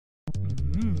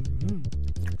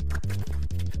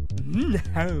No.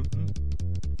 Johnny!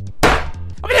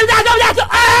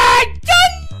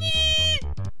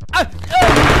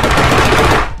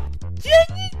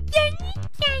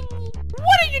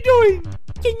 What are you doing?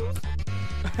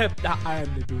 I am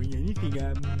not doing anything.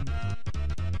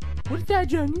 What is that,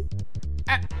 Johnny?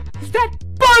 Is that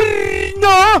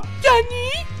porno,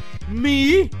 Johnny?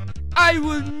 Me? I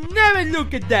will never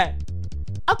look at that.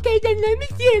 Okay, then let me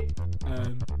see it.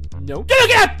 No. You look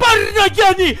at porno,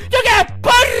 Johnny! Look at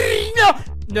porno!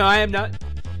 No, I am not.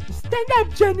 Stand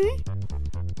up, Johnny.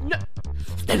 No.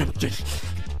 Stand up, Johnny.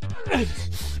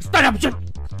 Stand up, Johnny.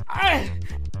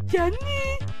 Johnny.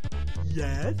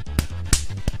 Yes.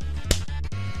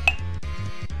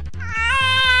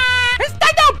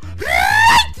 Stand up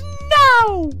right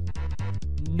now.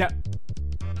 No.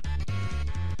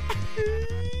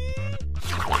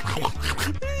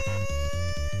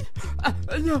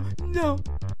 No.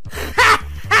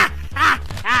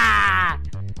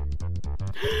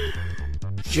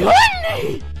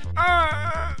 Johnny!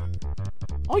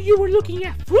 Oh, you were looking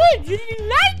at food. You didn't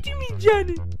lie to me,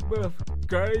 Johnny. Well, of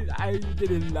course, I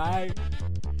didn't lie.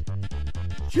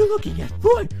 You're looking at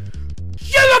food.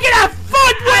 You're looking at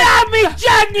food without me,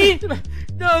 Johnny.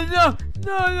 No.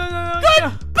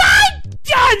 Goodbye,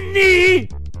 Johnny.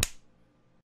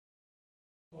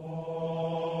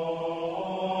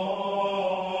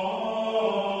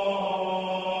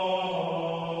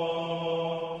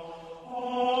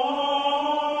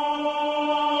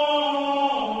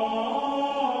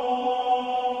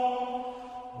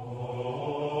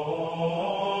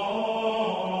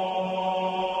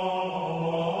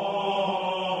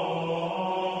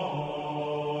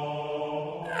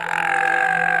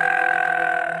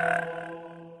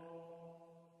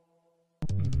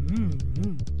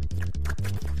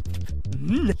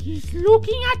 He's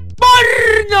looking at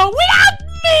porno without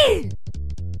me!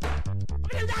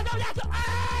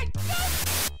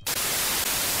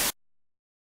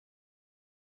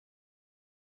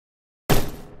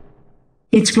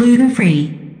 It's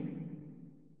gluten-free.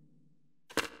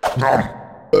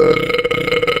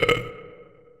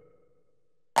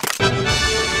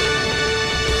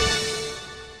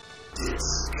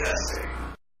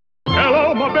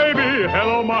 Hello, my baby.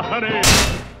 Hello, my honey.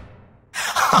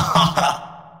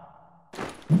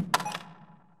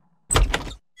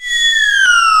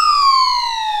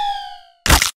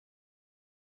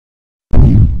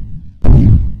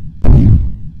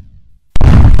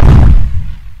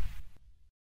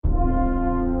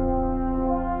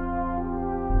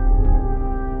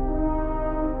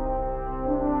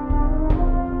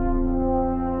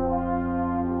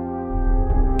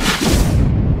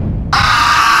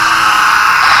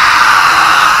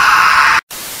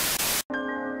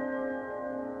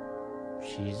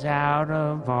 She's out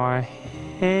of our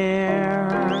hair,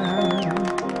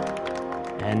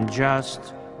 and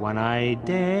just when I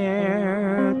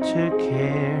dare to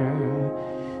care,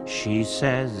 she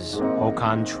says, au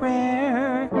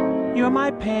contraire, you're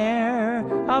my pair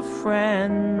of friends.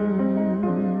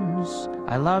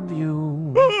 I love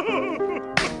you.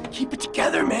 Keep it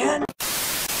together, man.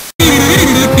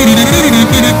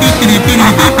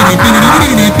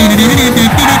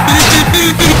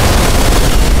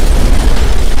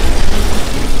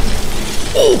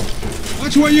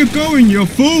 Watch where you're going, you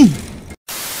fool!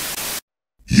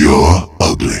 You're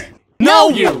ugly. No,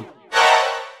 you!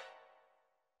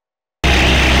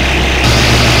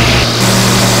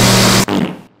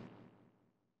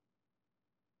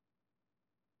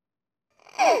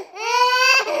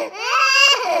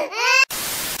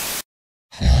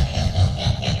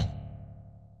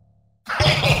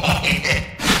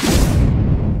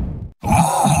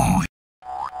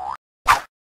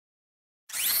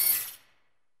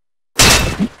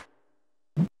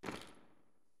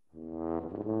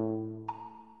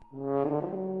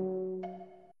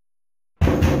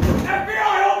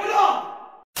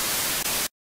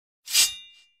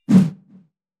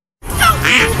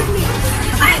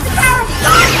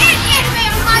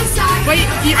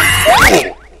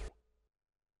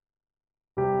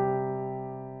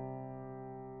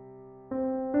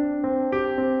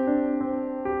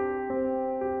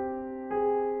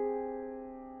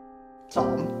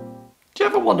 Tom, do you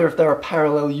ever wonder if there are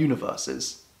parallel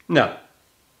universes? No.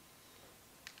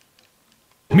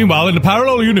 Meanwhile, in a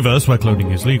parallel universe where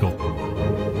cloning is legal.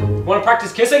 Want to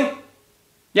practice kissing?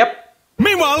 Yep.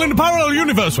 Meanwhile, in a parallel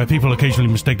universe where people occasionally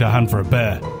mistake their hand for a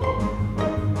bear.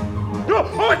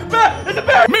 Oh, it's a bear! It's a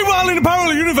bear! Meanwhile, in a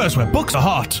parallel universe where books are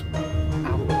hot.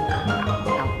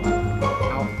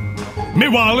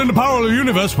 Meanwhile, in a parallel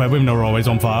universe where women are always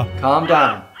on fire. Calm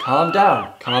down. Calm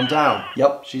down. Calm down.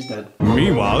 Yep, she's dead.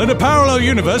 Meanwhile, in a parallel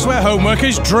universe where homework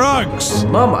is drugs.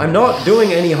 Mom, I'm not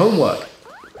doing any homework.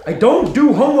 I don't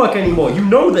do homework anymore, you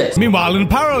know this! Meanwhile, in a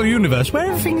parallel universe where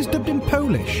everything is dubbed in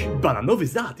Polish. Bananowy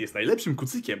zad jest najlepszym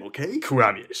kucykiem, okej?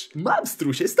 Kłamiesz. Mam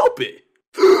strusie stopy.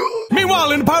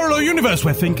 Meanwhile, in a parallel universe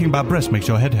where thinking about breasts makes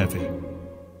your head heavy.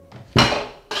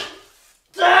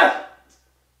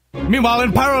 Meanwhile, in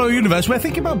a parallel universe where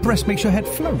thinking about breasts makes your head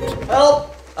float.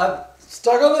 Help! I'm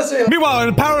stuck on this hill. Meanwhile, in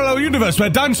a parallel universe where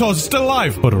dinosaurs are still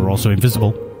alive, but are also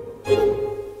invisible.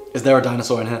 Is there a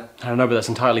dinosaur in here? I don't know, but that's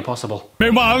entirely possible.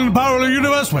 Meanwhile, in a parallel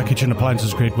universe where kitchen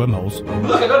appliances create wormholes.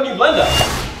 Look, I got a new blender!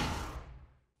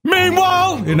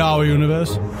 Meanwhile, in our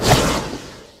universe.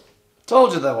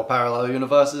 Told you there were parallel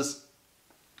universes.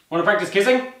 Wanna practice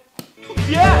kissing?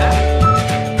 Yeah!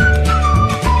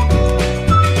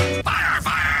 Fire,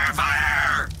 fire,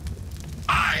 fire!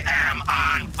 I am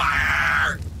on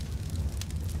fire!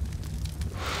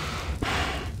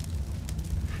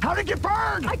 How'd it get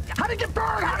burned? How'd it get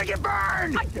burned? How'd it get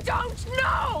burned? I don't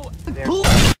know!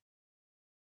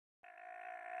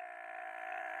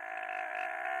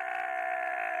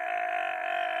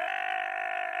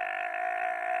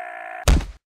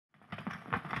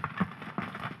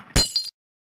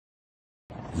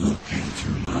 Look into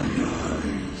my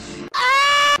eyes.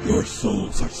 Your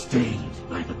souls are stained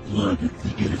by the blood of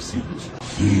the innocent.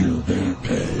 Feel their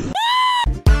pain.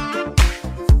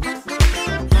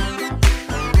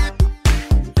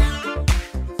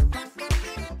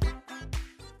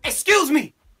 Excuse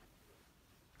me!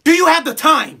 Do you have the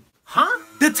time? Huh?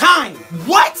 The time!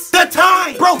 What? The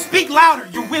time! Bro, speak louder,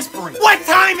 you're whispering. What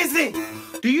time is it?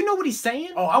 Do you know what he's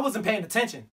saying? Oh, I wasn't paying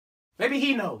attention. Maybe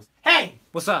he knows. Hey!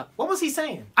 What's up? What was he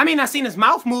saying? I mean, I seen his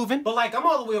mouth moving, but like, I'm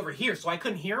all the way over here, so I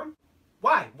couldn't hear him.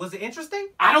 Why? Was it interesting?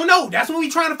 I don't know. That's what we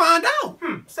trying to find out.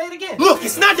 Say it again. Look,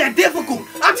 it's not that difficult.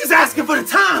 I'm just asking for the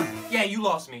time. Yeah, you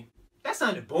lost me. That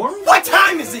sounded boring. What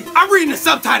time is it? I'm reading the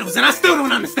subtitles and I still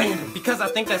don't understand them. Because I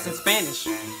think that's in Spanish.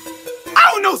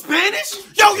 I don't know Spanish.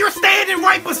 Yo, you're standing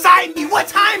right beside me. What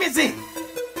time is it?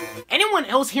 Anyone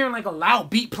else hearing like a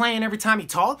loud beat playing every time he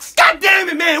talks? God damn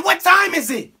it, man. What time is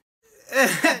it?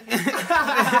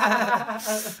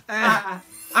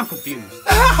 I'm confused.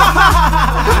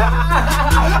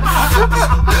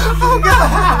 Oh, God.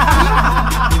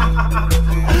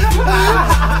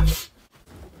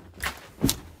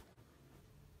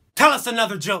 Tell us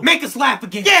another joke. Make us laugh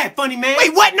again. Yeah, funny man.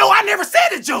 Wait, what? No, I never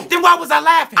said a joke. Then why was I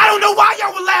laughing? I don't know why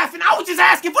y'all were laughing. I was just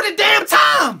asking for the damn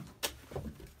time.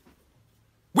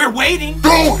 We're waiting.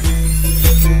 Go.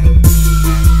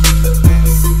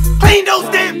 Clean those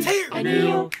damn tears. And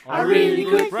you are really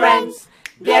good friends.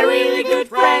 They're really good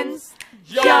friends.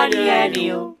 Johnny and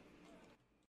you.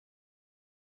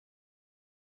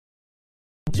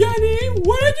 Johnny,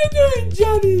 what are you doing,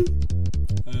 Johnny?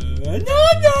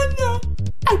 No.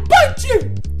 I punch you!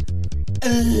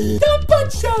 Don't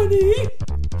punch Johnny!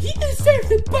 He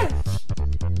deserves a punch!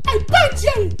 I punch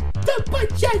Johnny! Don't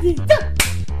punch Johnny!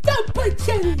 Don't punch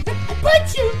Johnny! I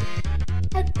punch you!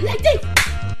 Like this!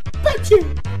 Punch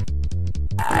you!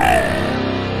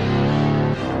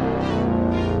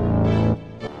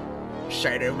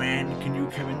 Shadow Man, can you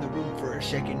come in the room for a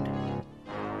second?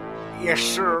 Yes,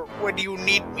 sir. What do you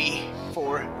need me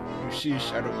for? You see,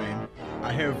 Shadow Man,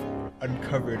 I have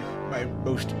uncovered my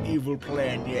most evil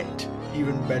plan yet,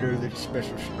 even better than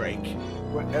Special Strike.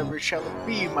 Whatever shall it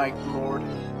be, my lord?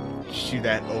 See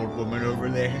that old woman over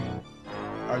there?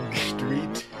 On the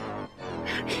street?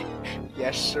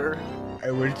 Yes, sir.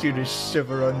 I want you to shove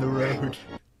her on the road.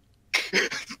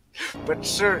 But,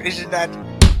 sir, isn't that...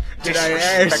 Did I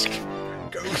ask?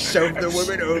 Go shove the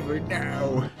woman over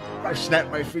now. I'll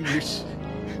snap my fingers.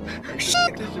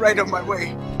 Right on my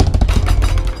way.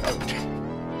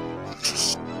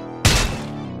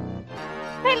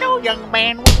 Hello, young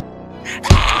man.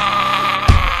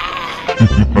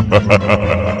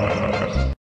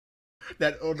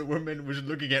 That older woman was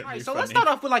looking at me. So let's start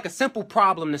off with like a simple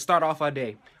problem to start off our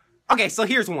day. Okay, so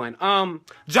here's one.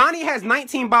 Johnny has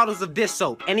 19 bottles of dish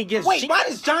soap, and he gives... Wait, why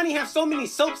does Johnny have so many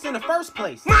soaps in the first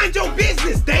place? Mind your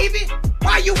business, David!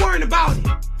 Why you worrying about it?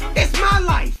 It's my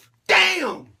life!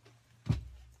 Damn!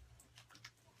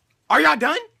 Are y'all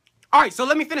done? Alright, so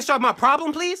let me finish up my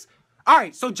problem, please.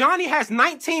 Alright, so Johnny has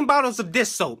 19 bottles of dish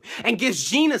soap and gives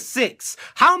Gina 6.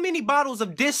 How many bottles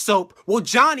of dish soap will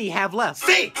Johnny have left?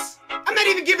 6! I'm not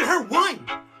even giving her 1.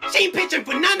 She ain't pitching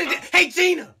for none of this. Hey,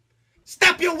 Gina!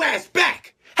 Step your ass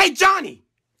back! Hey, Johnny!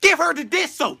 Give her the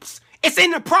dish soaps! It's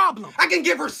in the problem! I can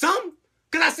give her some,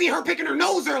 cause I seen her picking her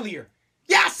nose earlier.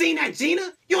 Yeah, I seen that,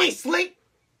 Gina! You ain't slick!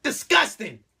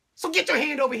 Disgusting! So get your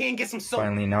hand over here and get some soap.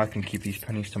 Finally, now I can keep these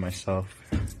pennies to myself.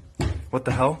 What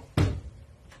the hell?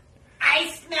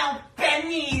 now,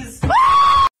 pennies!